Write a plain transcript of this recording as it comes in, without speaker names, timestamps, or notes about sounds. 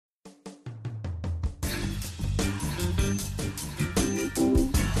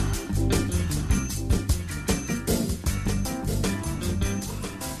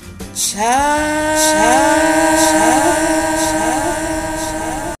Ciao,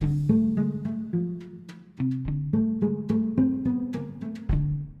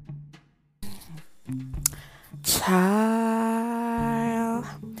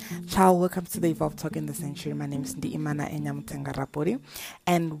 welcome to the Evolve Talk in the Century. My name is Ndiimana Enyamutengarapori,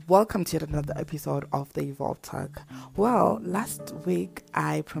 and welcome to another episode of the Evolve Talk. Well, last week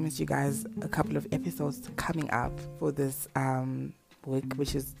I promised you guys a couple of episodes coming up for this week,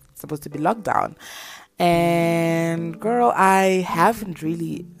 which is supposed to be lockdown. And girl, I haven't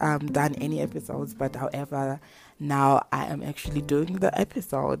really done any episodes, but however, now I am actually doing the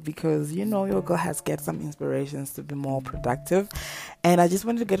episode because, you know, your girl has get some inspirations to be more productive. And I just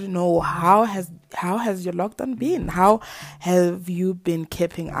wanted to get to know how has your lockdown been? How have you been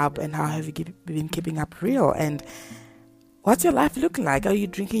keeping up, and how have you been keeping up real? And what's your life looking like? Are you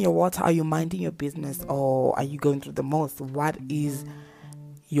drinking your water? Are you minding your business? Or are you going through the most? What is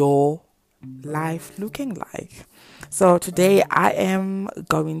your life looking like? So today I am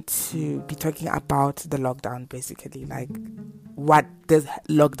going to be talking about the lockdown, basically, like what this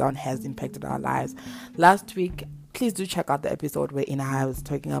lockdown has impacted our lives. Last week, please do check out the episode wherein I was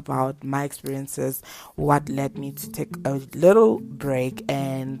talking about my experiences, what led me to take a little break,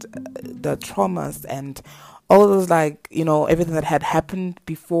 and the traumas and all those, like, you know, everything that had happened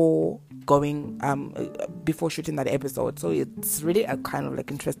before before shooting that episode. So it's really a kind of like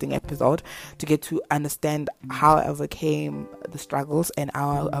interesting episode to get to understand how I overcame the struggles and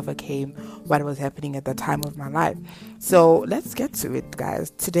how I overcame what was happening at the time of my life. So let's get to it, guys.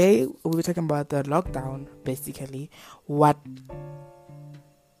 Today we'll be talking about the lockdown, basically what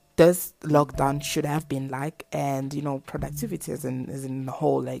this lockdown should have been like, and, you know, productivity as in the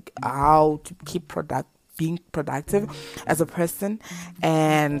whole, like how to keep being productive as a person,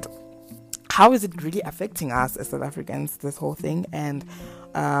 and how is it really affecting us as South Africans, this whole thing. And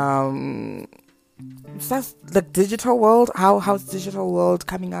just the digital world, how's digital world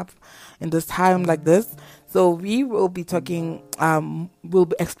coming up in this time like this. So we will be talking, we'll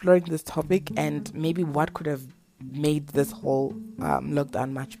be exploring this topic and maybe what could have made this whole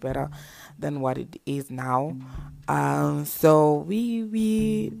lockdown much better than what it is now. So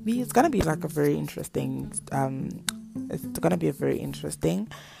we it's gonna be like a very interesting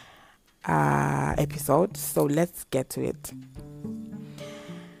episode. So let's get to it.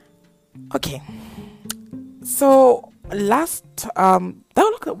 Okay. So when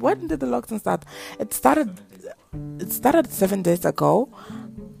did the lockdown start? It started 7 days ago,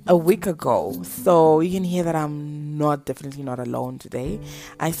 a week ago. So you can hear that I'm definitely not alone today.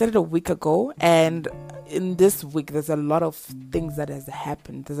 I started a week ago, and in this week there's a lot of things that has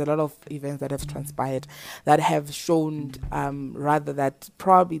happened. There's a lot of events that have transpired that have shown rather that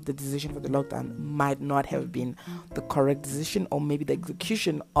probably the decision for the lockdown might not have been the correct decision, or maybe the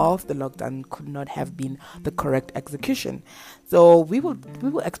execution of the lockdown could not have been the correct execution. So we will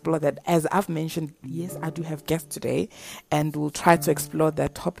explore that. As I've mentioned, yes, I do have guests today, and we'll try to explore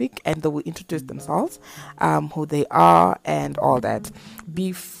that topic, and they will introduce themselves, who they are and all that.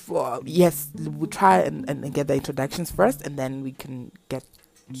 We'll try and get the introductions first, and then we can get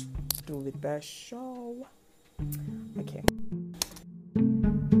to with the show. Okay.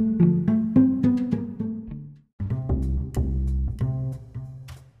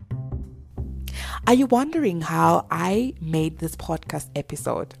 Are you wondering how I made this podcast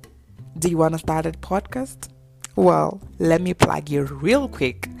episode? Do you want to start a podcast? Well, let me plug you real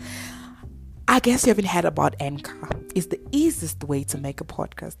quick. I guess you haven't heard about Anchor. It's the easiest way to make a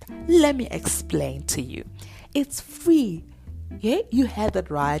podcast. Let me explain to you. It's free. Yeah, you heard that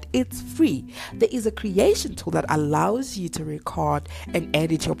right. It's free. There is a creation tool that allows you to record and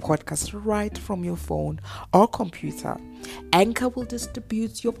edit your podcast right from your phone or computer. Anchor will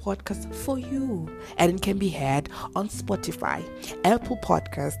distribute your podcast for you, and it can be heard on Spotify, Apple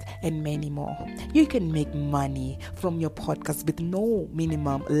Podcasts, and many more. You can make money from your podcast with no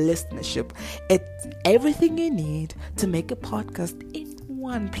minimum listenership. It's everything you need to make a podcast in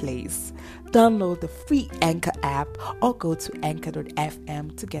one place. Download the free Anchor app or go to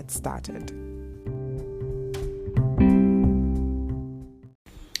anchor.fm to get started.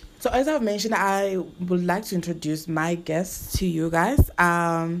 So as I've mentioned, I would like to introduce my guests to you guys.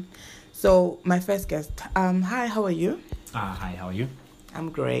 So my first guest, hi, how are you? Hi, how are you? I'm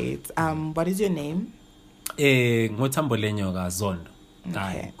great. What is your name? Ngotambolenyoka Zondo. Okay.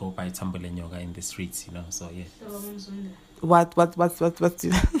 I go by Tambolenyoka in the streets, you know. So yeah.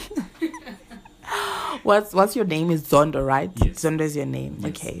 What's what's your name is Zondo, right? Yes. Zondo is your name.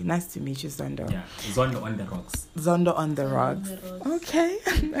 Yes. Okay, nice to meet you, Zondo. Yeah, Zondo on the rocks. Zondo on the rocks. Okay.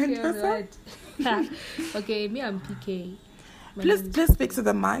 Okay, right. Okay, me, I'm PK. Please speak to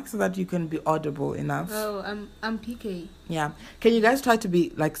the mic so that you can be audible enough. Oh, I'm PK. Yeah. Can you guys try to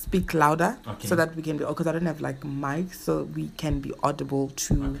be speak louder Okay. so that we can be, because I don't have mics, so we can be audible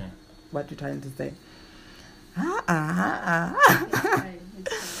to what you're trying to say.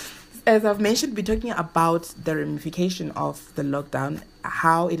 As I've mentioned, we're talking about the ramification of the lockdown,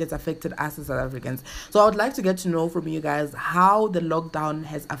 how it has affected us as South Africans. So I would like to get to know from you guys how the lockdown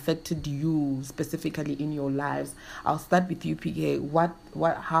has affected you specifically in your lives. I'll start with you, PK.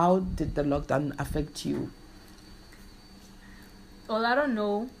 How did the lockdown affect you? Well, I don't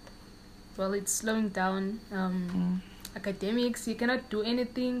know. Well, it's slowing down academics. You cannot do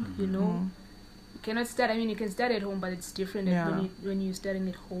anything, you know. You cannot study. I mean, you can study at home, but it's different when you're studying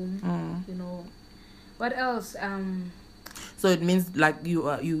at home. You know. What else? So it means you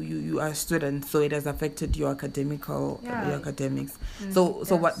are a student, so it has affected your your academics. So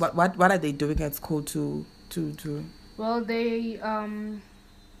yes. What are they doing at school to? Well, they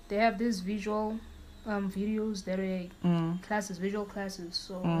have these visual videos that are visual classes.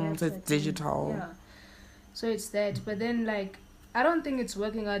 So it's digital. Yeah. So it's that, but then I don't think it's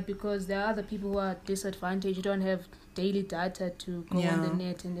working out because there are other people who are disadvantaged. You don't have daily data to go on the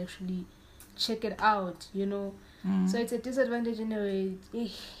net and actually check it out, you know. So it's a disadvantage in a way.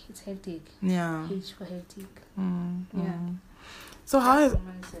 It's hectic. Yeah. H for hectic. Yeah. So how has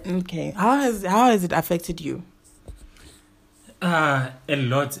it affected you? A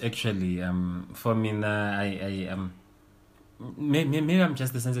lot actually. For me, I maybe I'm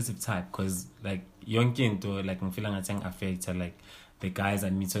just the sensitive type because yonke into I'm feeling affect the guys I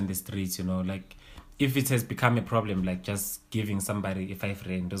meet on the streets, you know, if it has become a problem, just giving somebody a 5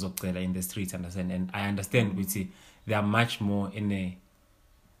 rand, those in the streets, understand? And I understand, they are much more in a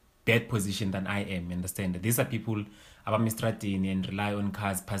bad position than I am, understand? These are people abamistrating and rely on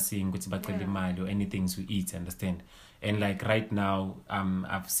cars passing, or anything to eat, understand? And right now,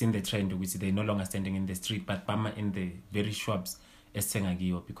 I've seen the trend which they're no longer standing in the street, but bama in the very shops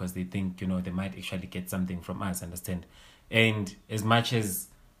because they think, you know, they might actually get something from us, understand? And as much as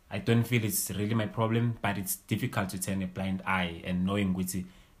I don't feel it's really my problem, but it's difficult to turn a blind eye and knowing which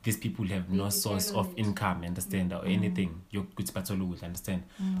these people have no source of income, understand, or anything. You understand.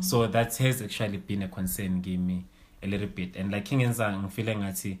 So that has actually been a concern, gave me a little bit. And King and Sang feeling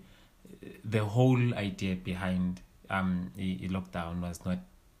that the whole idea behind the lockdown was not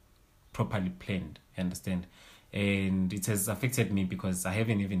properly planned, understand. And it has affected me because I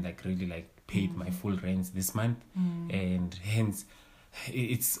haven't even really paid my full rent this month, and hence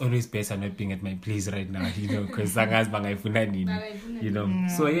it's always better not being at my place right now, you know, because you know.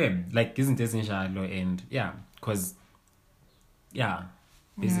 So isn't this inshallah? And because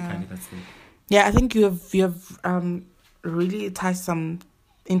basically that's it. Yeah, I think you have really touched some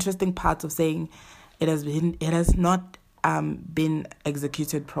interesting parts of saying it has not been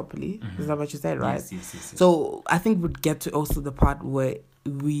executed properly. Is that what you said, right? Yes. So I think we'd get to also the part where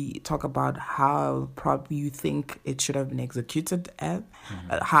we talk about how probably you think it should have been executed at,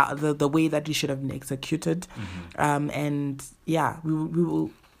 how the way that it should have been executed, and we will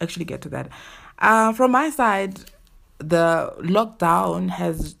actually get to that. From my side, the lockdown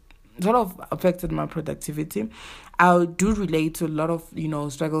has sort of affected my productivity. I do relate to a lot of, you know,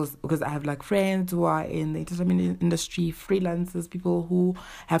 struggles because I have friends who are in the entertainment industry, freelancers, people who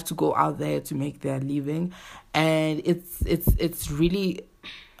have to go out there to make their living, and it's really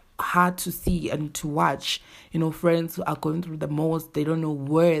hard to see and to watch, you know, friends who are going through the most. They don't know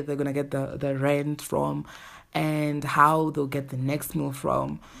where they're gonna get the rent from and how they'll get the next meal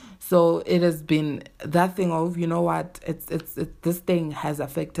from. So it has been that thing of, you know what, it's this thing has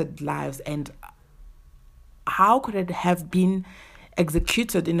affected lives, and how could it have been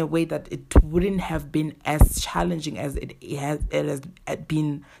executed in a way that it wouldn't have been as challenging as it has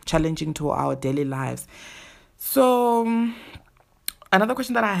been challenging to our daily lives. So another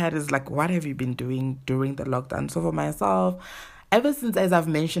question that I had is what have you been doing during the lockdown? So for myself, ever since, as I've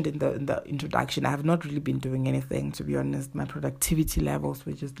mentioned in the introduction, I have not really been doing anything, to be honest. My productivity levels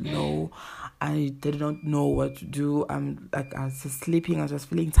were just low. I did not know what to do. I was just sleeping. I was just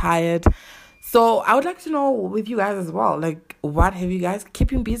feeling tired. So I would like to know with you guys as well, what have you guys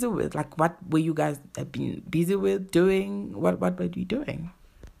keeping busy with? What were you guys been busy with doing? What were you doing?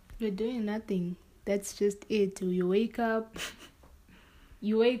 We're doing nothing. That's just it. You wake up.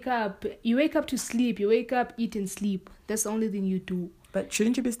 You wake up to sleep. You wake up, eat, and sleep. That's the only thing you do. But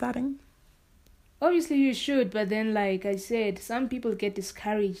shouldn't you be studying? Obviously, you should. But then, like I said, some people get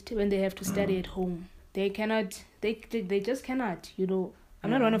discouraged when they have to study at home. They cannot. They just cannot. You know. I'm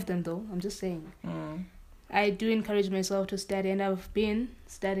not one of them, though. I'm just saying. I do encourage myself to study, and I've been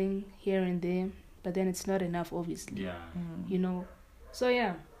studying here and there. but then it's not enough, obviously. Yeah. You know, so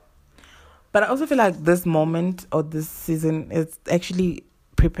yeah. But I also feel like this moment or this season is actually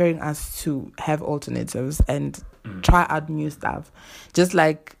preparing us to have alternatives and try out new stuff. Just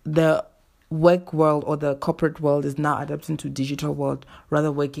like the work world or the corporate world is now adapting to digital world,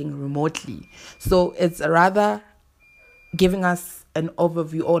 rather working remotely. So it's rather giving us an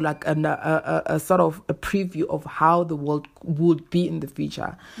overview or like a sort of a preview of how the world would be in the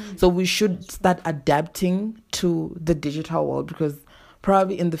future. So we should start adapting to the digital world, because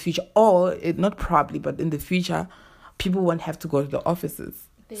probably in the future, or not probably, but in the future, people won't have to go to the offices.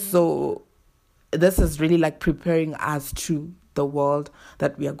 So this is really like preparing us to the world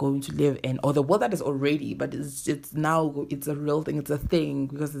that we are going to live in, or the world that is already, but it's now, it's a real thing, it's a thing,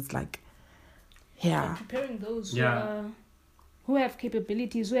 because it's like, And preparing those who have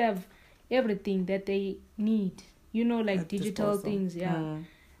capabilities, who have everything that they need, you know, like digital things,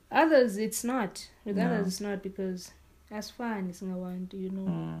 Others, it's not. With others, it's not, because that's fine. It's not one, you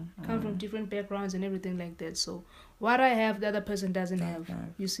know, come from different backgrounds and everything like that. So what I have, the other person doesn't have,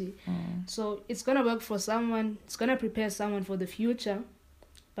 you see. So it's going to work for someone. It's going to prepare someone for the future.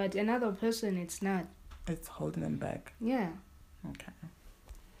 But another person, it's not. It's holding them back. Yeah. Okay.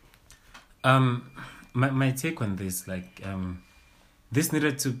 My take on this, like, this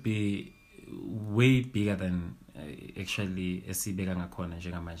needed to be way bigger than actually esibeka ngakhona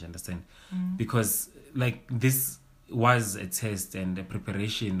njengamanje, understand? Because like this was a test and a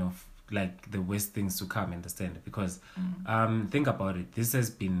preparation of like the worst things to come, understand? Because think about it, this has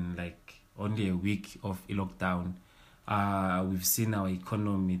been like only a week of a lockdown. We've seen our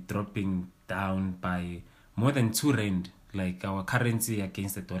economy dropping down by more than 2 rand. Like our currency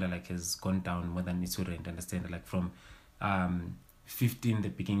against the dollar like has gone down more than 2 rand, understand? Like from 15 the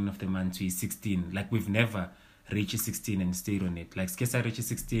beginning of the month to 16. Like we've never reached 16 and stayed on it. Like Skesa reached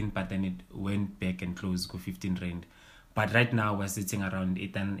 16, but then it went back and closed to 15 rand. But right now we're sitting around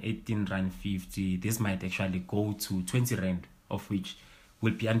 18 rand 50. This might actually go to 20 rand, of which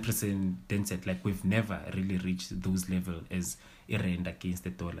will be unprecedented. Like we've never really reached those levels as a rand against the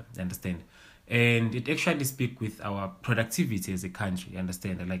dollar, understand? And it actually speaks with our productivity as a country,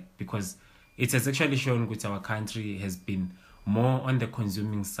 understand? Like because it has actually shown that our country has been more on the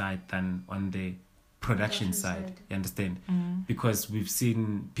consuming side than on the production side. You understand? Because we've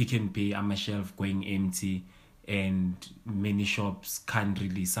seen Pick n Pay, shelf going empty, and many shops can't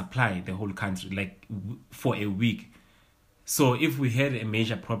really supply the whole country like for a week. So if we had a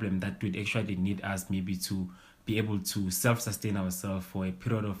major problem that would actually need us maybe to be able to self-sustain ourselves for a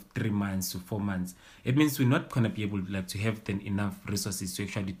period of 3 months to 4 months, it means we're not going to be able like to have then enough resources to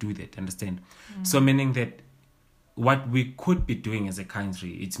actually do that, understand? So meaning that what we could be doing as a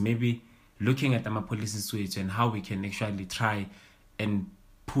country, it's maybe looking at our policy switch and how we can actually try and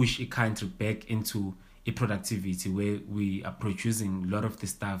push a country back into a productivity where we are producing a lot of the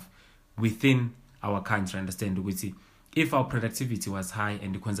stuff within our country, understand? If our productivity was high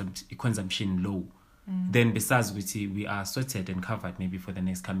and the consumption low, then besides we are sorted and covered maybe for the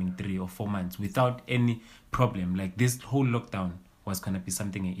next coming 3 or 4 months without any problem. Like this whole lockdown was going to be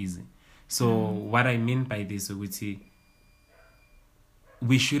something easy. So what I mean by this,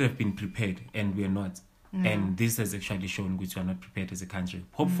 we should have been prepared and we are not. And this has actually shown which we are not prepared as a country.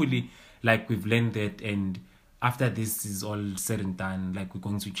 Hopefully, like we've learned that, and after this is all said and done, like we're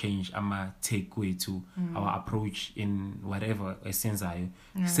going to change our takeaway to our approach in whatever essence are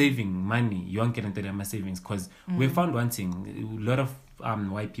saving money. You won't get into my savings, because we found one thing: a lot of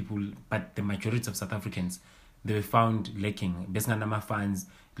white people, but the majority of South Africans, they were found lacking. Basically, number funds.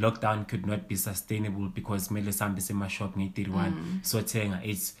 Lockdown could not be sustainable because mele sambe sema shop ngi 31 so tenga,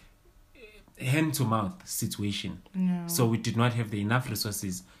 it's hand to mouth situation. So we did not have the enough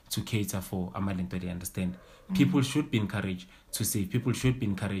resources to cater for amalentoli, understand? People should be encouraged to save. People should be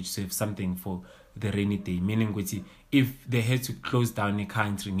encouraged to have something for the rainy day, meaning if they had to close down a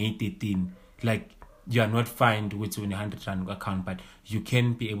country in 18, like you are not fined with a 100 rand account, but you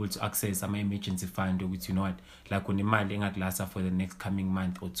can be able to access some emergency fund, which you know what, like when the money last for the next coming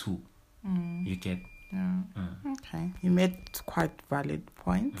month or 2. You get. Okay, you made quite valid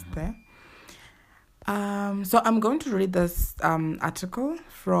points there. So I'm going to read this article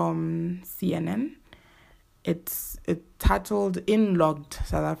from CNN. It's titled "In Locked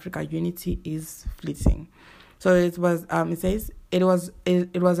South Africa, Unity is Fleeting." So it was. It says it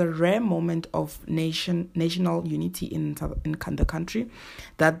was a rare moment of national unity in the country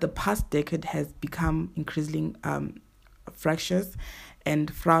that the past decade has become increasingly fractious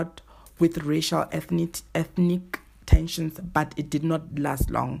and fraught with racial ethnic tensions, but it did not last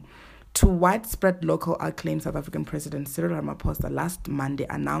long. To widespread local acclaim, South African President Cyril Ramaphosa last Monday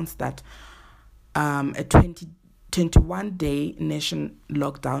announced that a 21-day nation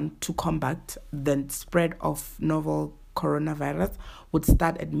lockdown to combat the spread of novel coronavirus would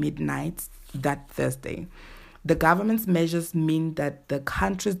start at midnight that Thursday. The government's measures mean that the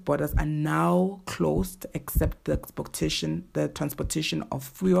country's borders are now closed except the transportation of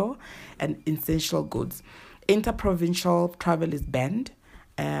fuel and essential goods. Interprovincial travel is banned,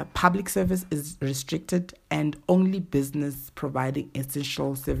 public service is restricted, and only business providing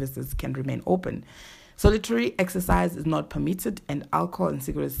essential services can remain open. Solitary exercise is not permitted, and alcohol and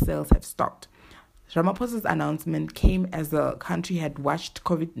cigarette sales have stopped. Ramaphosa's announcement came as the country had watched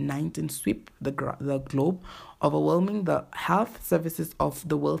COVID-19 sweep the globe, overwhelming the health services of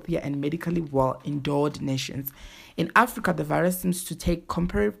the wealthier and medically well-endowed nations. In Africa, the virus seems to take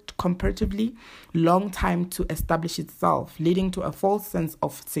comparatively long time to establish itself, leading to a false sense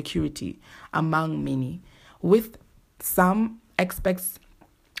of security among many, with some experts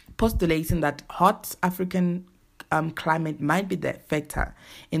postulating that hot African climate might be the factor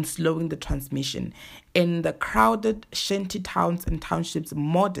in slowing the transmission. In the crowded shanty towns and townships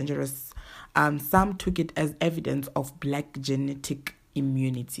more dangerous, some took it as evidence of black genetic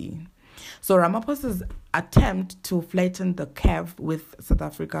immunity. So Ramaphosa's attempt to flatten the curve with South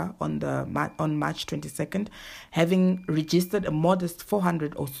Africa on March 22nd, having registered a modest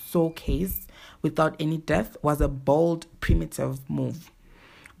 400 or so case without any death, was a bold, primitive move.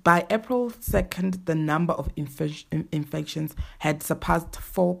 By April 2nd, the number of infections had surpassed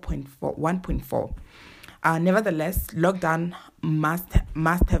 1.4. Nevertheless, lockdown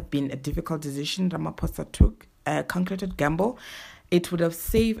must have been a difficult decision Ramaphosa took, a calculated gamble. It would have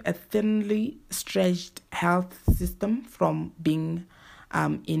saved a thinly stretched health system from being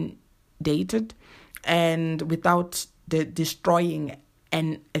inundated and without destroying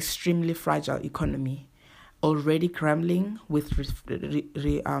an extremely fragile economy already crumbling with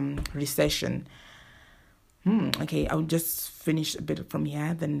recession. Okay, I'll just finish a bit from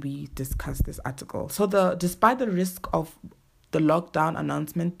here, then we discuss this article. So despite the risk of the lockdown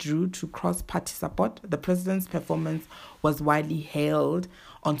announcement drew to cross-party support, the president's performance was widely hailed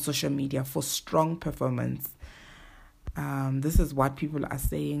on social media for strong performance. This is what people are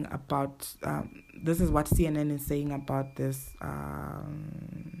saying about, this is what CNN is saying about this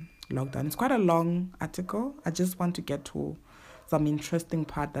lockdown. It's quite a long article. I just want to get to some interesting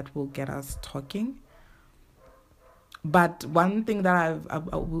part that will get us talking. But one thing that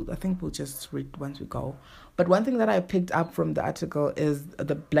I think we'll just read once we go. But one thing that I picked up from the article is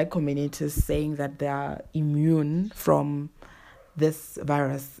the black communities saying that they are immune from this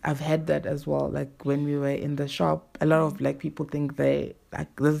virus. I've heard that as well. Like when we were in the shop, a lot of black people think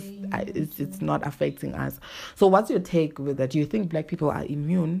it's not affecting us. So what's your take with that? Do you think black people are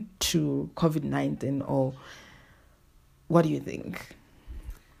immune to COVID-19, or what do you think?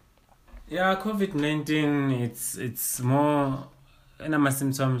 Yeah, COVID-19, it's more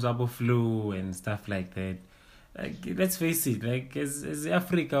symptoms of flu and stuff like that. Like, let's face it, like as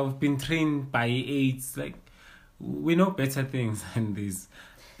Africa, we've been trained by AIDS. Like, we know better things than this.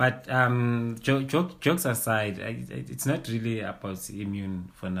 But jokes aside, it's not really about immune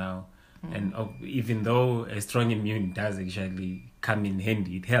for now. Mm-hmm. And even though a strong immune does actually come in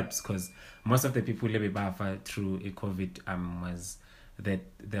handy, it helps, because most of the people who live through a COVID was that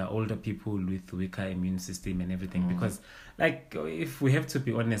there are older people with weaker immune system and everything. Because, like, if we have to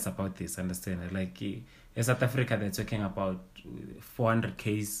be honest about this, understand it, like in South Africa, they're talking about 400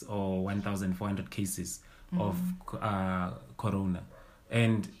 cases or 1,400 cases of corona,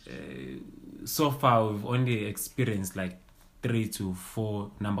 and so far we've only experienced like 3 to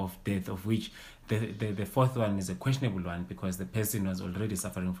 4 number of deaths, of which the fourth one is a questionable one because the person was already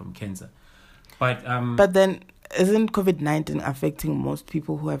suffering from cancer. But then isn't COVID-19 affecting most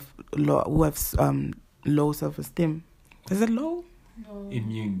people who have low self-esteem? Is it low? No.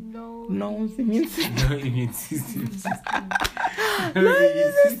 Immune. No immune system. No immune system. No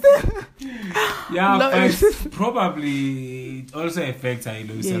immune system. Yeah, No but system. probably it also affects our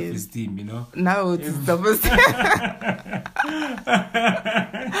low self-esteem, you know. Now it's self-esteem.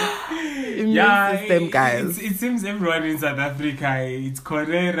 Immune system, guys. It seems everyone in South Africa, it's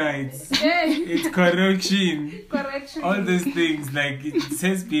cholera, it's correction. All those things, like it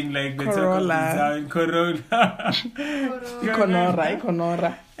has been like the Corona.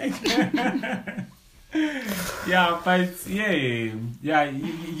 Conora. Yeah, but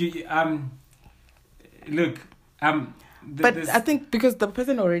look, but I think because the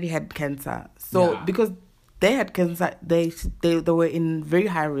person already had cancer, so because they had cancer, they were in very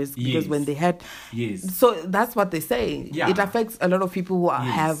high risk because when they had, so that's what they say. Yeah. It affects a lot of people who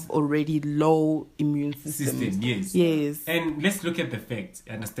have already low immune system. Yes. And let's look at the facts.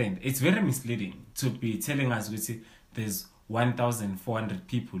 Understand? It's very misleading to be telling us there's 1,400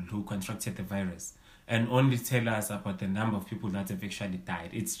 people who contracted the virus and only tell us about the number of people that have actually died.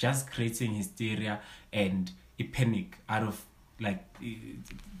 It's just creating hysteria and a panic out of like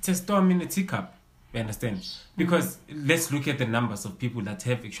it's a storm in a teacup. You understand? Because let's look at the numbers of people that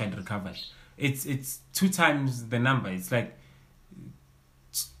have actually recovered. It's 2 times the number. It's like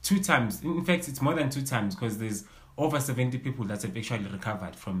 2 times. In fact, it's more than 2 times because there's over 70 people that have actually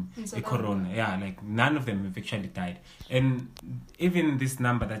recovered from the corona. Yeah, like none of them have actually died. And even this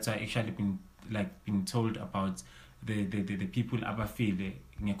number that's actually been told about the people abafile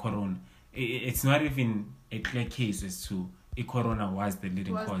in corona, it's not even a clear case as to if corona was the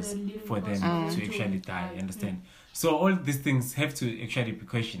leading cause for them to actually die. Understand? So all these things have to actually be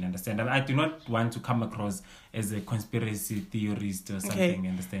questioned. Understand? I do not want to come across as a conspiracy theorist or something.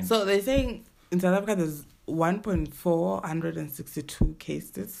 Understand? So they're saying in South Africa there's 1,462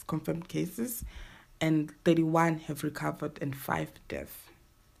 cases, confirmed cases, and 31 have recovered and 5 deaths.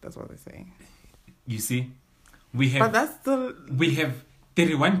 That's what they're saying. You see, we have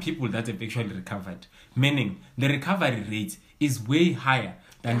 31 people that have actually recovered, meaning the recovery rate is way higher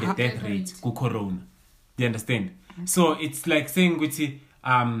than the death rate for corona. Do you understand? So it's like saying,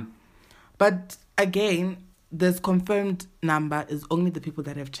 but again, this confirmed number is only the people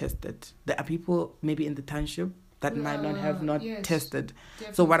that have tested. There are people maybe in the township that might not have tested.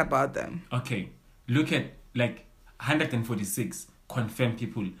 Definitely. So what about them? Okay, look at like 146 confirmed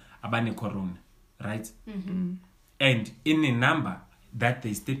people about corona, right? Mm-hmm. And in a number that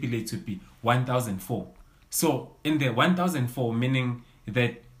they stipulate to be 1,004. So in the 1,004, meaning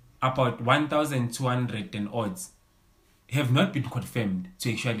that about 1,200 and odds have not been confirmed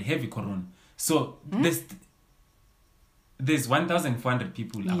to actually have a corona. So there's 1,400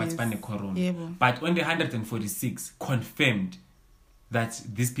 people about corona, but only 146 confirmed that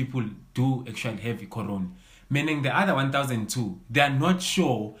these people do actually have a corona. Meaning the other 1,002, they are not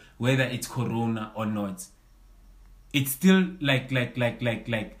sure whether it's corona or not. It's still like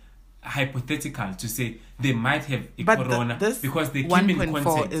hypothetical to say they might have a corona because they keep in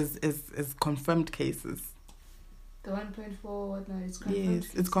contact. Is confirmed cases. The 1.4 what now is confirmed?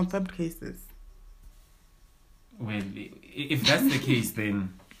 Yes, it's confirmed cases. Well, if that's the case,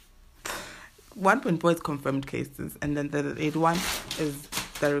 then 1.4 is confirmed cases, and then the 81 is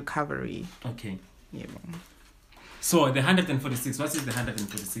the recovery. Okay. Yeah. So the 146. What is the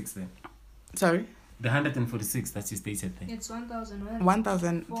 146 then? Sorry. The 146 that you stated there. It's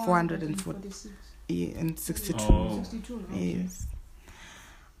 1,446. 1,446. Yeah, and 62. Oh. 62. Yes.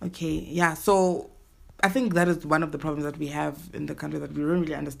 Okay. Yeah. So I think that is one of the problems that we have in the country, that we don't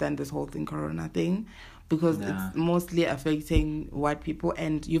really understand this whole thing, corona thing, because it's mostly affecting white people.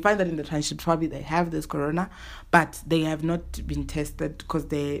 And you find that in the township, probably they have this corona, but they have not been tested because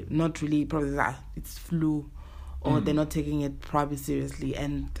they're not really, probably it's flu, or they're not taking it probably seriously.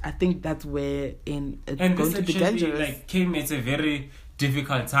 And I think that's where it's going to be dangerous. Like came at a very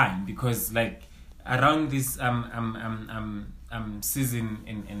difficult time because like around this season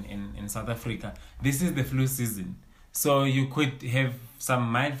in South Africa, this is the flu season. So you could have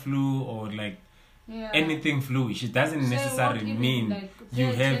some mild flu or like anything fluish. It doesn't necessarily mean you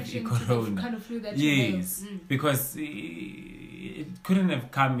have a corona. Kind of flu that yes, because it couldn't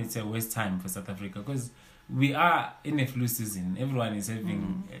have come at a worse time for South Africa because we are in a flu season. Everyone is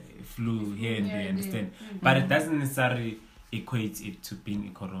having flu here and there, understand? But it doesn't necessarily equate it to being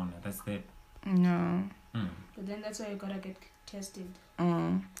a corona. That's the... No. But then that's why you gotta get tested.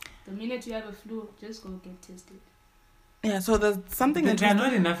 The minute you have a flu, just go get tested. Yeah, so there's something... There are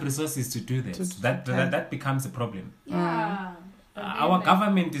not enough resources to do that. That becomes a problem. Yeah. Our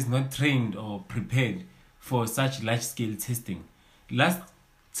government is not trained or prepared for such large-scale testing. Last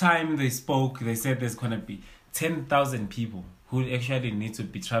time they spoke, they said there's going to be 10,000 people who actually need to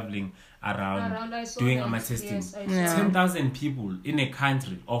be traveling around doing our testing. Yes, 10,000 people in a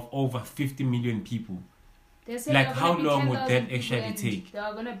country of over 50 million people. Like how long would that actually take? There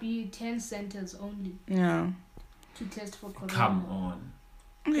are going to be 10 centers only. Yeah. To test for corona. Come on.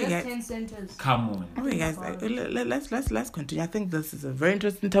 Okay, just 10 centers. Come on. Okay, guys, let's continue. I think this is a very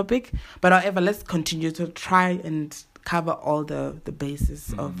interesting topic, but however, let's continue to try and cover all the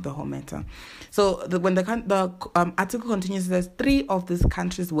basis of the whole matter. So when the article continues, it says 3 of this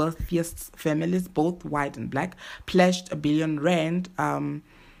country's wealthiest families, both white and black, pledged R1 billion,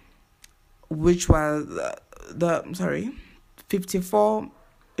 which was 54.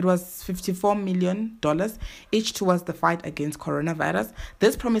 It was $54 million, each towards the fight against coronavirus.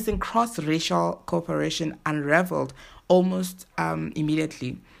 This promising cross-racial cooperation unraveled almost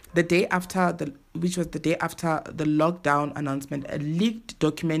immediately. The day after the lockdown announcement, a leaked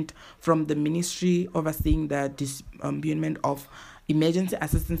document from the ministry overseeing the distribution of emergency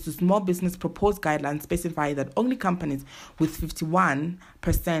assistance to small business proposed guidelines specify that only companies with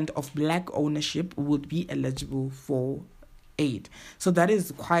 51% of black ownership would be eligible for aid. So that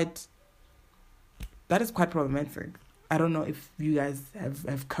is quite problematic. I don't know if you guys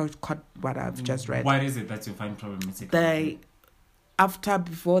have caught what I've just read. What is it that you find problematic? Before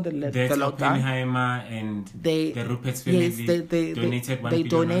the lockdown, Oppenheimer and the Rupert's family donated $1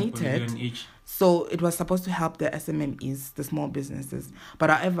 billion each. So it was supposed to help the SMMEs, the small businesses.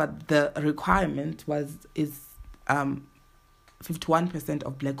 But however, the requirement is 51%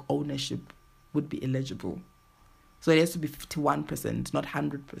 of black ownership would be eligible. So it has to be 51%, not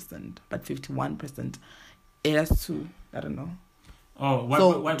 100%, but 51%. It has to, I don't know. Oh,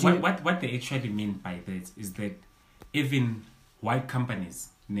 what they actually mean by that is that even white companies,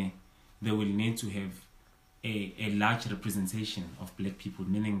 they will need to have a large representation of black people,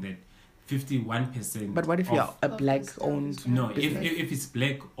 meaning that 51%. But what if you're a black-owned No, business? if it's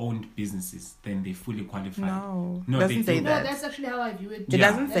black-owned businesses, then they fully qualify. No, it doesn't say that. No, that's actually how I view it. It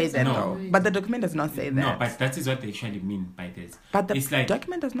doesn't say that, though. But the document does not say that. No, but that is what they actually mean by that. But the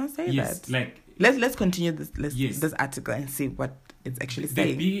document does not say that. Like let's continue this article and see what it's actually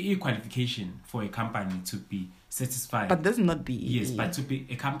saying. The BEE qualification for a company to be satisfied. But this is not BEE. Yes, but to be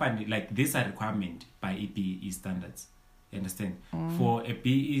a company, like these are requirement by BEE standards. You understand? For a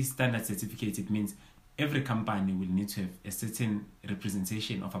BEE standard certificate, it means every company will need to have a certain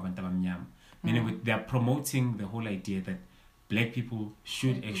representation of abantu abamnyama. Meaning they are promoting the whole idea that black people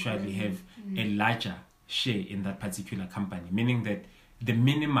should actually have a larger share in that particular company. Meaning that the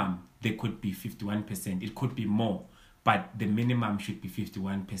minimum, they could be 51%. It could be more, but the minimum should be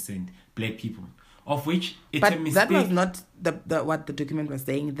 51% black people. Of which it's a mistake. That was not what the document was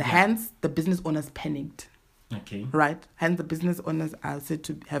saying. Hence, the business owners panicked. Okay. Right. Hence, the business owners are said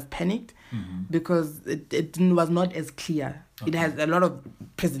to have panicked because it was not as clear. Okay. It has a lot of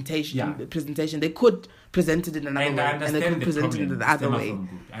presentation. They could present it in another way, and they could present it in the other way.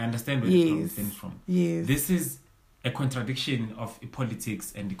 I understand where the problem stems from. Yes. This is a contradiction of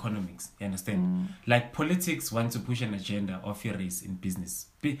politics and economics. You understand? Like politics want to push an agenda of your race in business.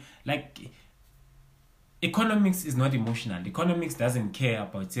 Like economics is not emotional. Economics doesn't care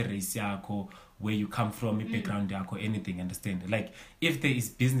about your race, where you come from, your background, or anything, understand? Like, if there is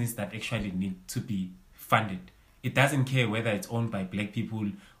business that actually need to be funded, it doesn't care whether it's owned by black people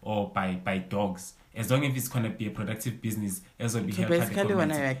or by dogs. As long as it's going to be a productive business, as will be held by the government. Basically, when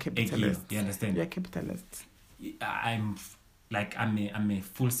you're a capitalist, you understand? You're a capitalist. I'm a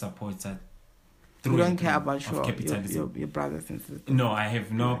full supporter. You don't care about capitalism. Your brothers and sisters. No, I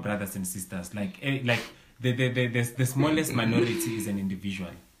have no brothers and sisters. Like the smallest minority is an individual.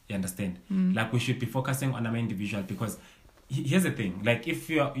 You understand? Like we should be focusing on an individual because here's the thing. Like if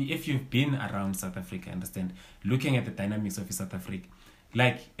you've been around South Africa, understand? Looking at the dynamics of South Africa,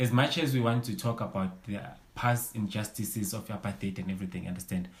 like as much as we want to talk about the past injustices of apartheid and everything,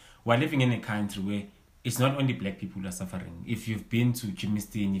 understand? We're living in a country where it's not only black people who are suffering. If you've been to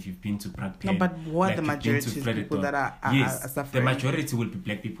Jimiston, if you've been to Brakpan, but what the majority of people that are suffering? The majority will be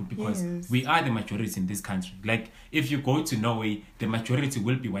black people because we are the majority in this country. Like if you go to Norway, the majority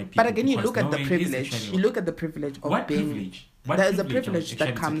will be white people. But again, you look at the privilege. You look at the privilege of what being. Privilege? There's a privilege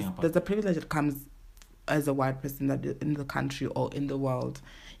that comes. There's a privilege that comes as a white person that in the country or in the world.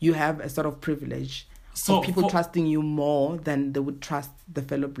 You have a sort of privilege. So people trusting you more than they would trust the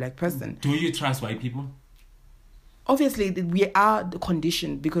fellow black person. Do you trust white people? Obviously, we are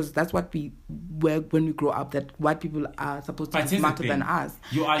conditioned because that's what we were when we grow up. That white people are supposed to be smarter than us.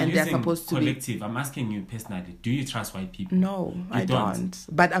 You are and using they're supposed collective. To be. I'm asking you personally. Do you trust white people? No, I don't.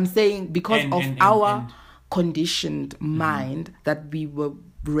 But I'm saying because of our conditioned mind that we were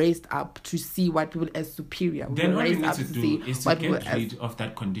raised up to see white people as superior. Then what we need to do is to get rid of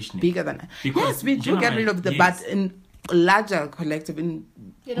that conditioning. Bigger than yes, we do get rid of the but in larger collective in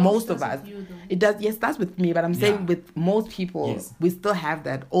most of us. It does. Yes, that's with me. But I'm saying with most people, we still have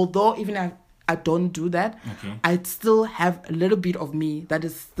that. Although even if I don't do that, I still have a little bit of me that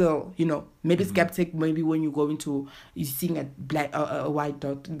is still, maybe skeptic. Maybe when you go into you seeing a white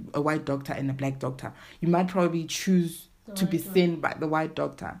doctor and a black doctor, you might probably choose to be seen by the white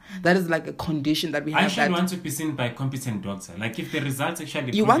doctor. That is like a condition that we have. I actually want to be seen by a competent doctor. Like if the results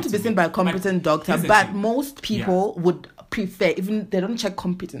actually you want to be seen by a competent doctor, but most people would prefer, even they don't check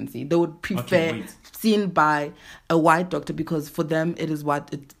competency, they would prefer Okay, seen by a white doctor, because for them it is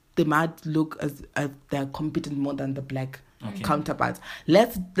they might look as they're competent more than the black counterparts.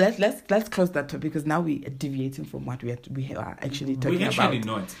 Let's close that topic, because now we are deviating from what we are actually talking about. We actually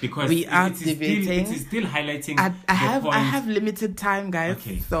not, because we are deviating. It is still highlighting. I have limited time, guys,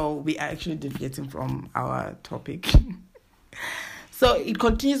 so we are actually deviating from our topic. So it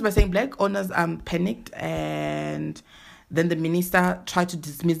continues by saying black owners panicked, and then the minister tried to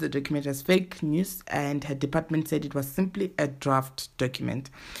dismiss the document as fake news, and her department said it was simply a draft document.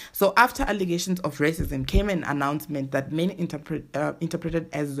 So after allegations of racism came an announcement that many interpreted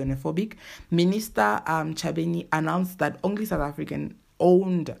as xenophobic, Minister Chabeni announced that only South African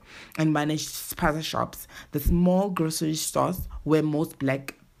owned and managed spaza shops, the small grocery stores where most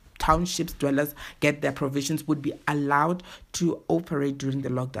black townships dwellers get their provisions, would be allowed to operate during the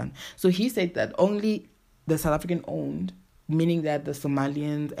lockdown. So he said that only the South African owned, meaning that the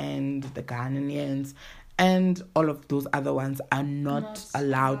Somalians and the Ghanaians and all of those other ones are not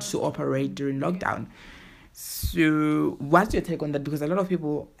allowed to operate during lockdown. So what's your take on that? Because a lot of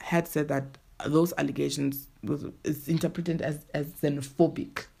people had said that those allegations is interpreted as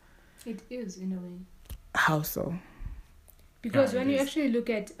xenophobic. It is, in a way. How so? Because when you actually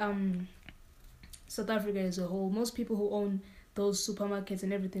look at South Africa as a whole, most people who own those supermarkets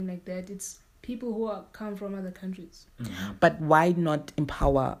and everything like that, it's people who come from other countries. Mm-hmm. But why not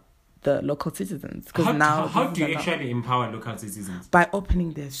empower the local citizens? Because how do you actually empower local citizens? By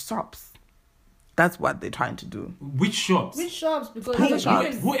opening their shops. That's what they're trying to do. Which shops? Because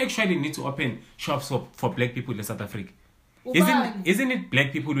who actually need to open shops for black people in South Africa? Isn't it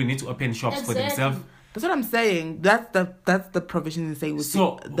black people who need to open shops for themselves? That's what I'm saying. That's the provision in saying.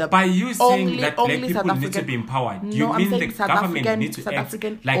 So by you saying that black people need to be empowered, you mean the government need to act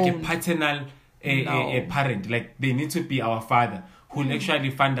like a paternal a parent, like they need to be our father who will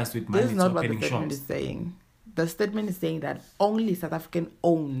actually fund us with money to opening shops. This is not what the statement is saying. The statement is saying that only South African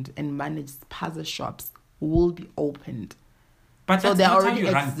owned and managed spaza shops will be opened. But so they're already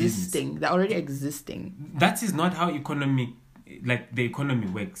existing. They're already existing. That is not how the economy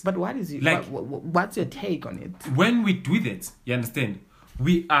works. But what's your take on it? When we do that, you understand,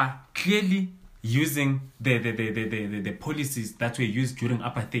 we are clearly using the policies that were used during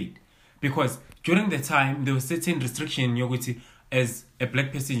apartheid. Because during the time there was certain restriction, as a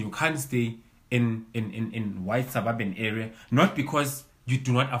black person you can't stay in white suburban area, not because you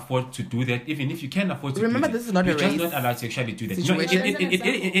do not afford to do that, even if you can afford to remember do that. This is not you're a just race not allowed to actually do that. situation. No,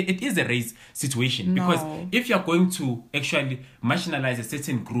 it is a race situation. No. Because if you're going to actually marginalize a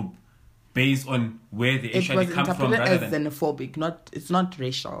certain group based on where they actually come from, rather than xenophobic, it's not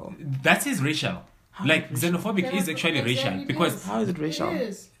racial. That is racial. Xenophobic is actually racial. Because how is it racial? It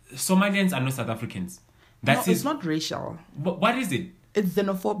is. Somalians are not South Africans. It's not racial. What is it? It's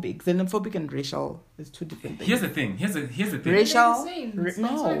xenophobic. Xenophobic and racial is two different things. Here's the thing. Racial?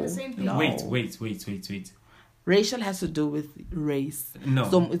 No. Wait. Racial has to do with race. No.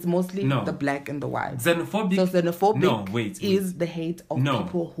 So it's mostly the black and the white. Xenophobic. So xenophobic is the hate of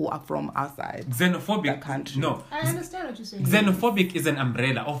people who are from outside. Xenophobic. Country. No. I understand what you're saying. Xenophobic is an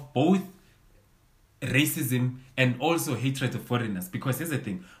umbrella of both racism and also hatred of foreigners. Because here's the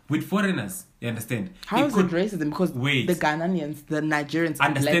thing. With foreigners, you understand? How is it racism? Because the Ghanaians, the Nigerians,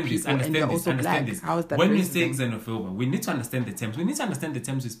 understand this. How is that when racism? we say xenophobia, we need to understand the terms. We need to understand the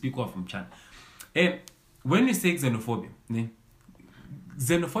terms we speak of from Chan. When we say xenophobia,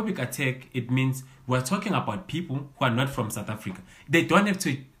 xenophobic attack, it means we're talking about people who are not from South Africa. They don't have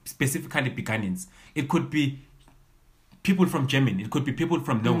to specifically be Ghanaians. It could be people from Germany. It could be people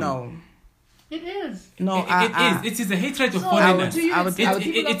from Norway. No. It is. No, it is a hatred of foreigners.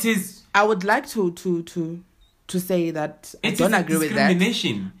 It is. I would like to say that I don't agree with that.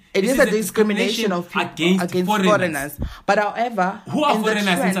 It is a discrimination of people against foreigners. But however, who are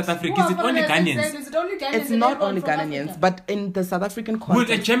foreigners in South Africa? Is it only Ghanaians? It's not only Ghanaians, but in the South African context.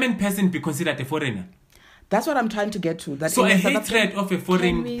 Would a German person be considered a foreigner? That's what I'm trying to get to. That so a hatred of a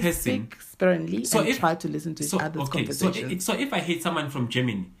foreign person. Speak sparingly and try to listen to each other's conversations. So if I hate someone from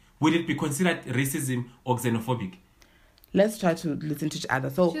Germany, will it be considered racism or xenophobic? Let's try to listen to each other.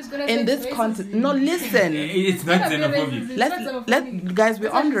 So in this context, no, listen. It's not xenophobic. Guys,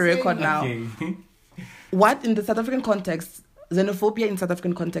 we're on the record now. Okay. What in the South African context, xenophobia in South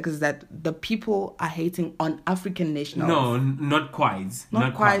African context is that the people are hating on African nationals. No, not quite.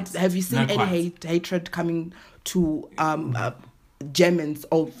 Not quite. Have you seen any hatred coming to Germans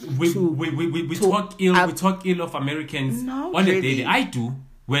or we talk ill of Americans on a daily. I do.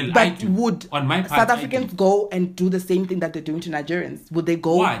 Well, I But do. would On my part, South I Africans do. go and do the same thing that they're doing to Nigerians? Would they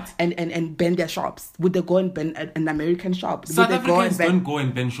go What? and bend their shops? Would they go and bend an American shop? South Would they go Africans don't go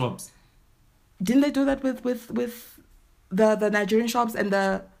and bend shops. Didn't they do that with the Nigerian shops and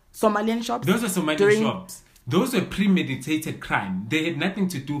the Somalian shops? Those are Somalian shops. Those were premeditated crime. They had nothing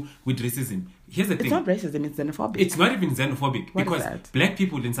to do with racism. Here's the thing. It's not racism, it's xenophobic. It's not even xenophobic. What because is that? black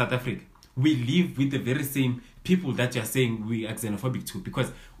people in South Africa, we live with the very same people that you're saying we are xenophobic to.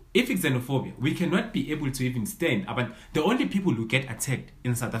 Because if it's xenophobia, we cannot be able to even stand. But the only people who get attacked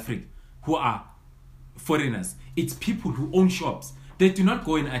in South Africa who are foreigners, it's people who own shops. They do not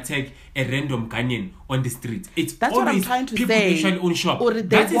go and attack a random Ghanaian on the street. It's That's always what I'm trying to people say. who actually own shop. Or they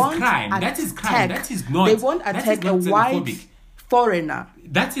That is won't crime. That is crime. attack- That is not. They won't that is attack not a xenophobic. white foreigner.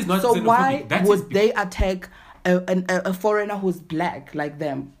 That is not So xenophobic. why That would is they attack a foreigner who's black like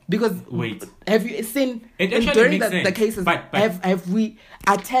them? Because Wait. have you seen It actually during makes the sense. cases But- have we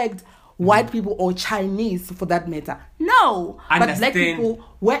attacked white people or Chinese for that matter? No, but black Understand. people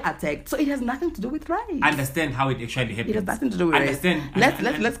were attacked, so it has nothing to do with race. understand how it actually happens. It has nothing to do with understand.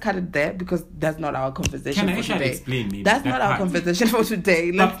 race. Let's cut it there because that's not our conversation Can I for actually today. explain maybe That's that not our part? conversation for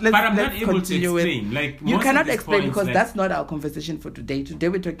today. But I'm not let's able to continue with- explain. Like, you most of cannot these explain points, because like- that's not our conversation for today. Today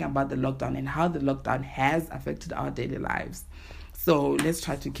we're talking about the lockdown and how the lockdown has affected our daily lives. So let's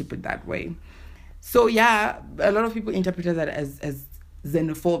try to keep it that way. So yeah, a lot of people interpreted that as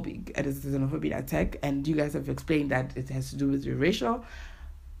xenophobic, as a xenophobic attack, and you guys have explained that it has to do with your racial.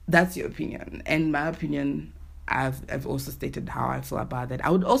 That's your opinion, and my opinion, I've also stated how I feel about that.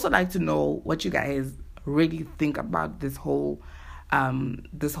 I would also like to know what you guys really think about this whole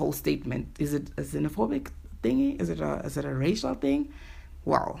statement. Is it a xenophobic thingy? Is it a racial thing?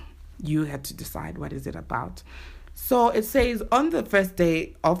 Well, you had to decide what is it about. So it says, on the first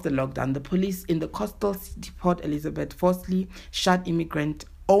day of the lockdown, the police in the coastal city Port Elizabeth forcibly shut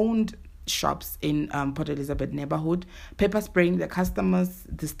immigrant-owned shops in Port Elizabeth neighborhood, pepper spraying the customers.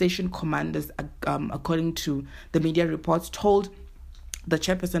 The station commanders, according to the media reports, told the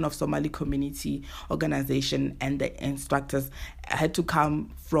chairperson of Somali community organization and the instructors had to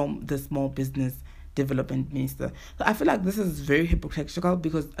come from the small business development minister. So I feel like this is very hypocritical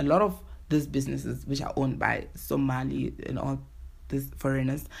because a lot of these businesses, which are owned by Somali and all these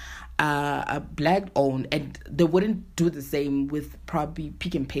foreigners, are black owned, and they wouldn't do the same with probably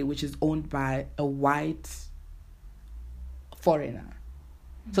Pick and Pay, which is owned by a white foreigner.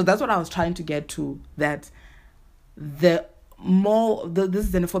 So that's what I was trying to get to, that this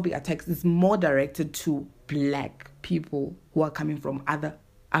xenophobic attacks is more directed to black people who are coming from other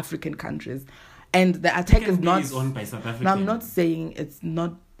African countries, and the attack is not owned by South African. No, I'm not saying it's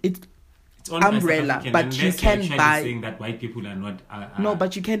not. It's owned by umbrella, South African, but unless you you're can actually buy. saying that white people are not. No,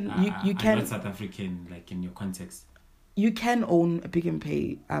 but you can. You are can. not South African, like in your context. You can own a Pick and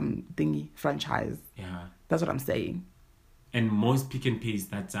Pay thingy franchise. Yeah. That's what I'm saying. And most Pick and Pays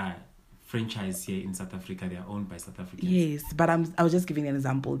that are franchise here in South Africa, they are owned by South Africans. Yes, but I was just giving an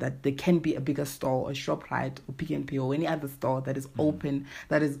example that there can be a bigger store, a ShopRite or Pick and Pay or any other store that is open,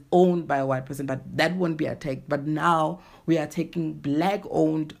 that is owned by a white person, but that won't be attacked. But now we are taking black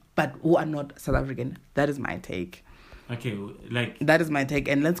owned, but who are not South African. That is my take. Okay, like that is my take,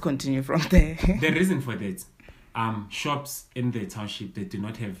 and let's continue from there. The reason for that, shops in the township, they do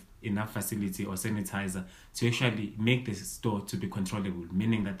not have enough facility or sanitizer to actually make the store to be controllable,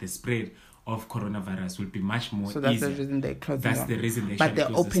 meaning that the spread of coronavirus will be much more so that's easier. the reason they're closing. That's the reason they but they're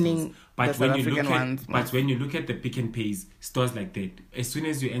close opening the stores. But the South when you African look ones. at, but when you look at the Pick and Pays stores like that, as soon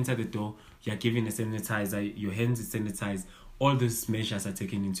as you enter the door, you're given a sanitizer, your hands is sanitized. All those measures are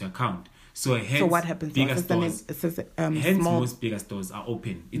taken into account. So what happens? Bigger stores, hence small, most bigger stores are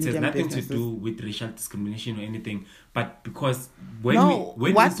open. It has nothing to do with racial discrimination or anything, but because when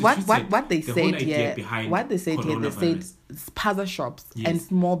what they the said whole idea here, what they said here, they said spaza shops and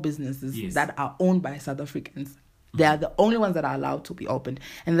small businesses that are owned by South Africans. They are the only ones that are allowed to be opened.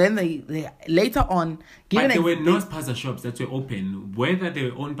 And then they later on... But there were no spaza shops that were open, whether they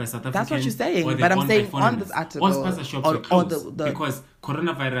were owned by South Africans. That's what you're saying. Or but I'm saying on this article... all spaza shops were closed because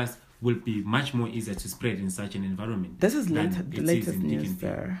coronavirus will be much more easier to spread in such an environment. This is the latest news,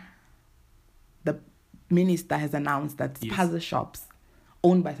 sir. The minister has announced that spaza shops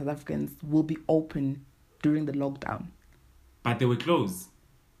owned by South Africans will be open during the lockdown. But they were closed.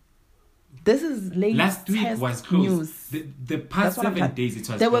 This is last week was closed. News. The past 7 days it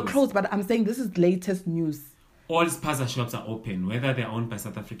was They closed. were closed, but I'm saying this is latest news. All spaza shops are open, whether they're owned by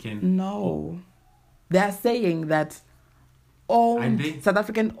South African. No. They are saying that South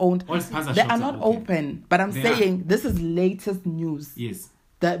African owned. All spaza they shops are not open. But I'm saying this is latest news. Yes.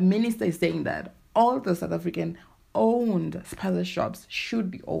 The minister is saying that all the South African owned spaza shops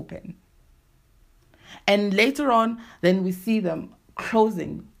should be open. And later on, then we see them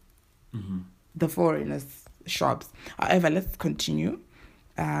closing the foreigners' shops. However, let's continue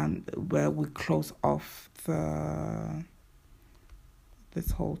where we close off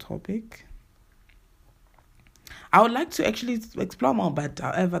this whole topic. I would like to actually explore more, but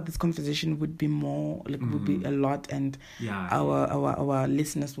however, this conversation would be more, would be a lot, and our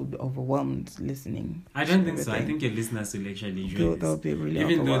listeners will be overwhelmed listening. I don't think so. I think your listeners will actually enjoy They'll this. be really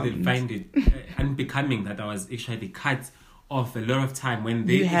Even though overwhelmed. they'll find it unbecoming that I was actually cut off a lot of time when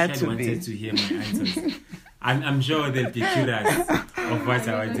they actually wanted to hear my answers. I'm sure they'll be curious of what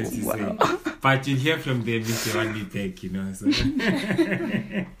I wanted to say. But you'll hear from them if they want me back, you know. So.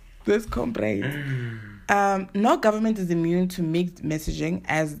 This complaint. No government is immune to mixed messaging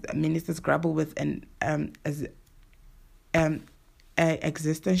as ministers grapple with an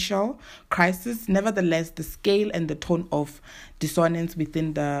existential crisis. Nevertheless, the scale and the tone of dissonance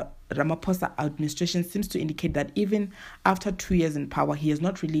within the Ramaphosa administration seems to indicate that even after 2 years in power, he is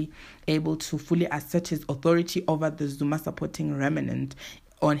not really able to fully assert his authority over the Zuma-supporting remnant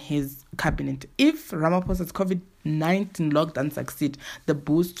on his cabinet. If Ramaphosa's Covid-19 lockdown succeed, the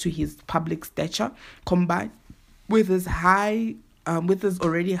boost to his public stature, combined with his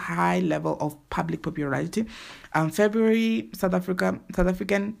already high level of public popularity, February South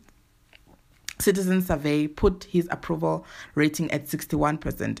African Citizen Survey put his approval rating at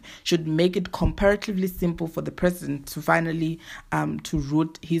 61%, should make it comparatively simple for the president to finally to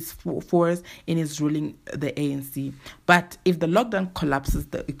root his force in his ruling the ANC. But if the lockdown collapses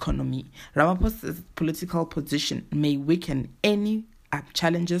the economy, Ramaphosa's political position may weaken any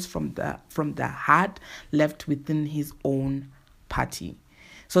challenges from the heart left within his own party.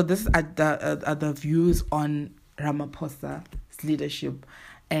 So this are the views on Ramaphosa's leadership.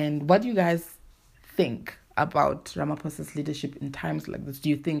 And what do you guys think about Ramaphosa's leadership in times like this? Do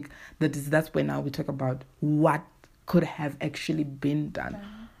you think that's where now we talk about what could have actually been done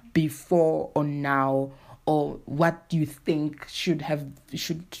before or now, or what do you think should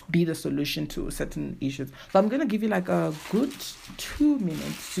be the solution to certain issues? So I'm going to give you like a good 2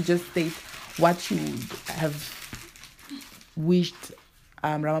 minutes to just state what you have wished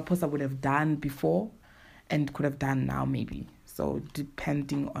Ramaphosa would have done before and could have done now, maybe. So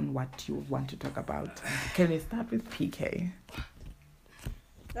depending on what you want to talk about. Can we start with PK?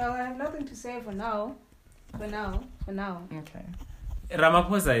 No, I have nothing to say for now. For now. Okay.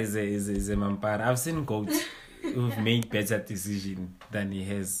 Ramaphosa is a mampara. I've seen goats who've made better decisions than he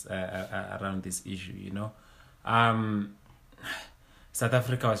has around this issue, you know. South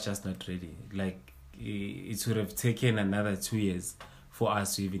Africa was just not ready. Like, it would have taken another 2 years for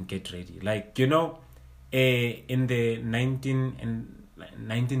us to even get ready. Like, you know, in the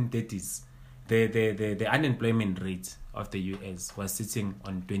 1930s, the unemployment rate of the US was sitting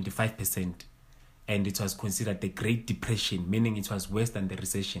on 25%, and it was considered the Great Depression, meaning it was worse than the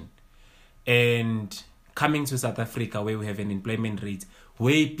recession. And coming to South Africa, where we have an employment rate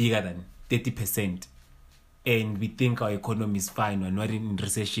way bigger than 30%, and we think our economy is fine, we're not in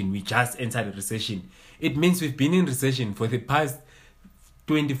recession, we just entered a recession. It means we've been in recession for the past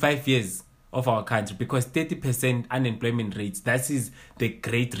 25 years of our country, because 30% unemployment rates, that is the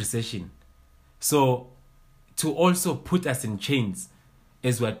Great Recession. So to also put us in chains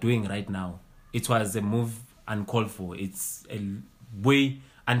as we're doing right now, it was a move uncalled for. It's a way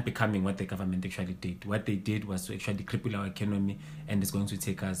unbecoming what the government actually did. What they did was to actually cripple our economy, and it's going to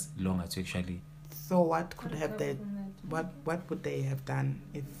take us longer to actually. So what could have they? What would they have done?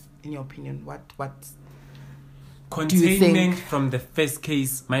 If, in your opinion, what? Containment from the first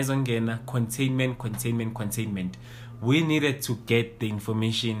case, Maizongena, containment. We needed to get the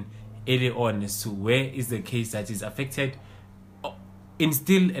information early on as to where is the case that is affected.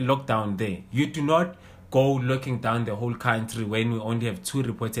 Instill a lockdown there. You do not go locking down the whole country when we only have 2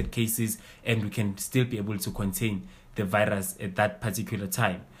 reported cases and we can still be able to contain the virus at that particular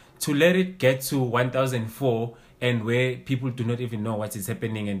time. To let it get to 1,004 and where people do not even know what is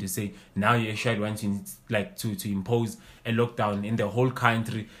happening, and you say now you actually want to impose a lockdown in the whole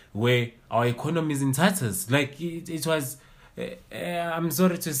country where our economy is in tatters. Like it was, I'm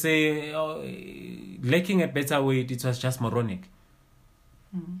sorry to say, lacking a better word, it was just moronic.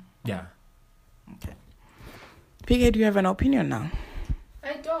 Yeah. Okay. PK, do you have an opinion now?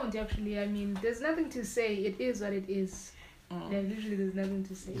 I don't actually. I mean, there's nothing to say. It is what it is. Literally, there's nothing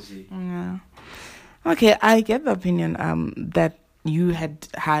to say. Yeah. Okay, I get the opinion that you had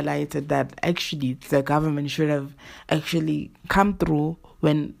highlighted that actually the government should have actually come through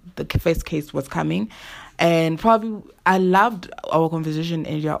when the first case was coming. And probably I loved our conversation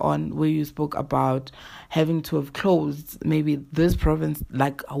earlier on where you spoke about having to have closed maybe this province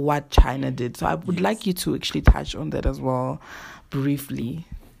like what China did. So I would like you to actually touch on that as well briefly.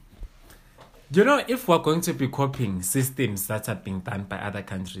 You know, if we're going to be copying systems that are being done by other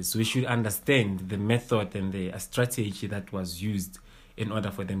countries, we should understand the method and the strategy that was used in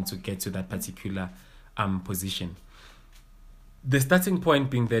order for them to get to that particular position. The starting point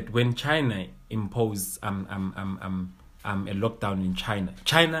being that when China imposed a lockdown in China,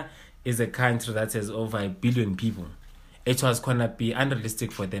 China is a country that has over 1 billion people. It was going to be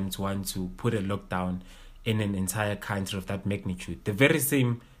unrealistic for them to want to put a lockdown in an entire country of that magnitude. The very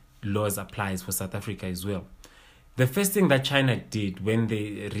same laws applies for South Africa as well. The first thing that China did when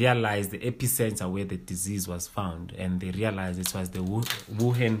they realized the epicenter where the disease was found, and they realized it was the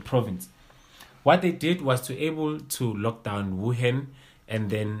Wuhan province, what they did was to able to lock down Wuhan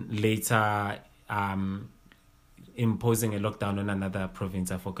and then later imposing a lockdown on another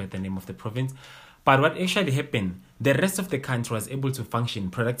province. I forgot the name of the province. But what actually happened, the rest of the country was able to function.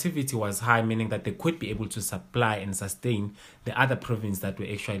 Productivity was high, meaning that they could be able to supply and sustain the other provinces that were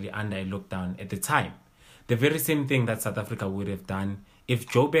actually under a lockdown at the time. The very same thing that South Africa would have done if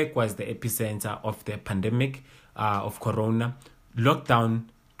Joburg was the epicenter of the pandemic of corona. Lockdown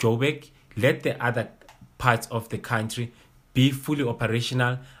Joburg, let the other parts of the country be fully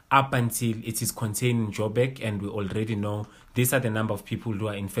operational up until it is contained in Joburg, and we already know these are the number of people who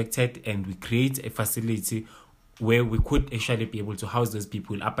are infected, and we create a facility where we could actually be able to house those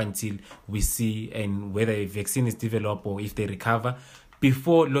people up until we see and whether a vaccine is developed or if they recover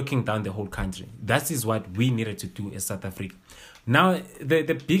before locking down the whole country. That is what we needed to do as South Africa. Now,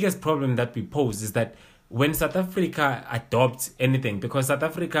 the biggest problem that we pose is that when South Africa adopts anything, because South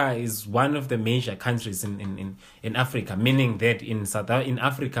Africa is one of the major countries in Africa, meaning that in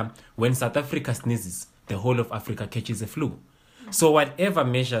Africa, when South Africa sneezes, the whole of Africa catches a flu. So whatever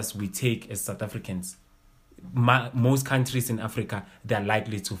measures we take as South Africans, most countries in Africa, they're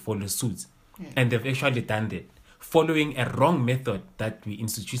likely to follow suit. Yeah. And they've actually done that, following a wrong method that we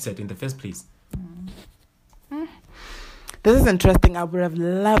instituted in the first place. This is interesting. I would have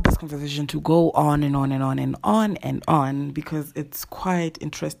loved this conversation to go on and on and on and on and on, because it's quite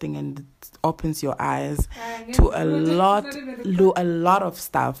interesting and it opens your eyes to a lot of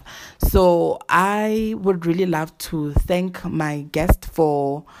stuff. So I would really love to thank my guest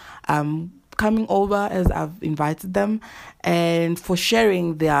for coming over as I've invited them, and for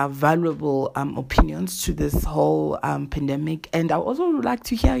sharing their valuable opinions to this whole pandemic. And I also would like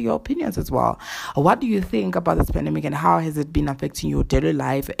to hear your opinions as well. What do you think about this pandemic, and how has it been affecting your daily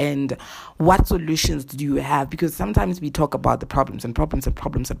life, and what solutions do you have? Because sometimes we talk about the problems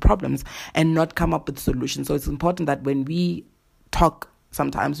and not come up with solutions. So it's important that when we talk,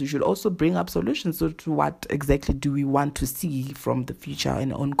 sometimes we should also bring up solutions to what exactly do we want to see from the future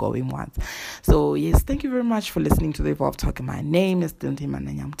and ongoing ones. So yes, thank you very much for listening to the Evolve Talk. My name is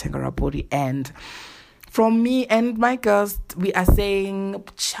Ndimana Enyamutenga, and from me and my guest, we are saying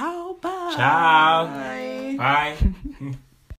ciao, bye. Ciao. Bye.